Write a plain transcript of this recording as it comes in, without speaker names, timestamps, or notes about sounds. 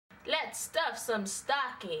Let's stuff some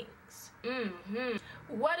stockings.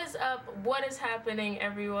 What is up? What is happening,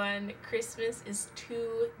 everyone? Christmas is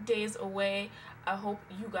 2 days away. I hope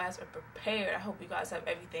you guys are prepared. I hope you guys have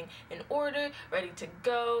everything in order, ready to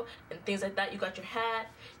go, and things like that. You got your hat,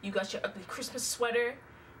 you got your ugly Christmas sweater,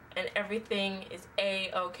 and everything is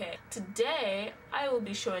a-okay. Today, I will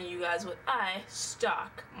be showing you guys what I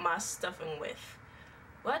stock my stuffing with.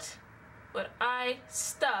 What I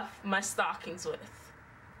stuff my stockings with.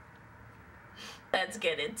 Let's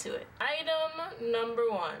get into it. Item number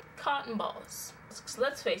 1, cotton balls. So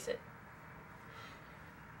let's face it,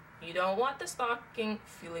 you don't want the stocking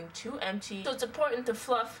feeling too empty, so it's important to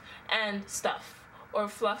fluff and stuff, or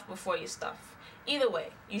fluff before you stuff. Either way,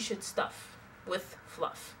 you should stuff with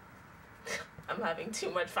fluff. I'm having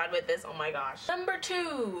too much fun with this, oh my gosh. Number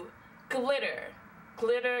 2, glitter.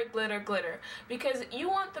 Glitter, glitter, glitter. Because you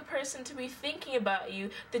want the person to be thinking about you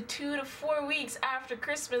the 2 to 4 weeks after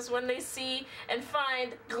Christmas when they see and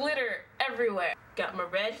find glitter everywhere. Got my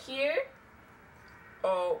red here.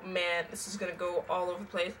 Oh man, this is gonna go all over the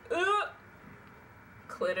place.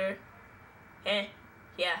 Glitter.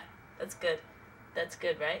 Yeah, that's good. That's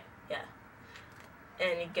good, right? Yeah.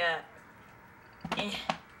 And you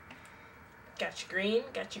got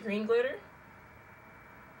your green glitter.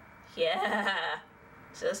 Yeah.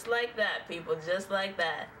 Just like that, people, just like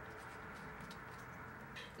that.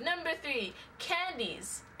 Number 3,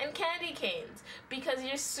 candies and candy canes, because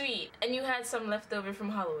you're sweet and you had some left over from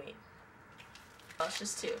Halloween.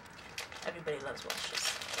 Washes too. Everybody loves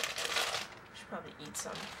washes. Should probably eat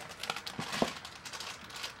some.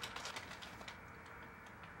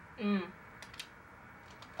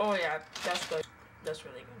 Oh yeah, that's good. That's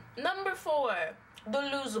really good. Number 4, the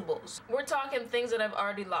loosables. We're talking things that I've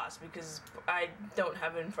already lost because I don't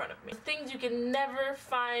have it in front of me. Things you can never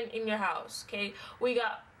find in your house, okay? We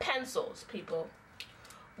got pencils, people.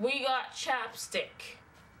 We got chapstick.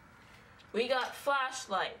 We got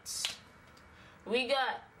flashlights. We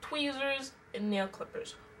got tweezers and nail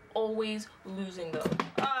clippers. Always losing those.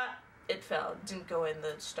 It fell. Didn't go in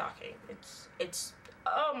the stocking. It's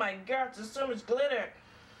oh my god, there's so much glitter.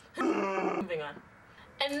 Moving on.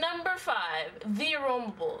 And number 5, the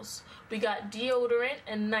aromables. We got deodorant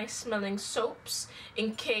and nice smelling soaps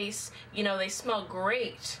in case, you know, they smell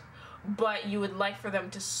great, but you would like for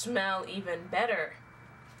them to smell even better.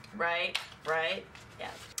 Right?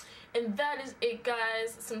 Yeah. And that is it,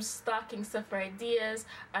 guys. Some stocking stuffer ideas.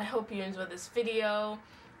 I hope you enjoyed this video.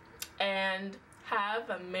 And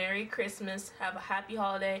have a Merry Christmas. Have a happy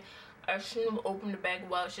holiday. I shouldn't have opened a bag of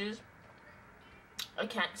Welshes. I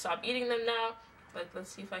can't stop eating them now. But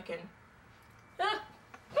let's see if I can.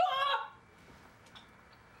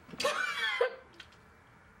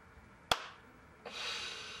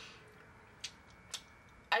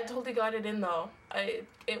 I totally got it in though.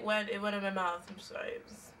 It went in my mouth. I'm sorry. It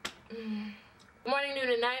was morning,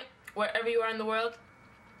 noon, and night, wherever you are in the world,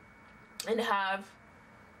 and have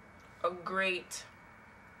a great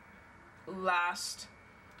last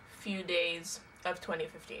few days of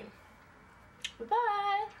 2015.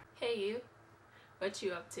 Bye. Hey you. What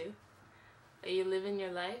you up to? Are you living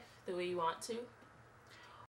your life the way you want to?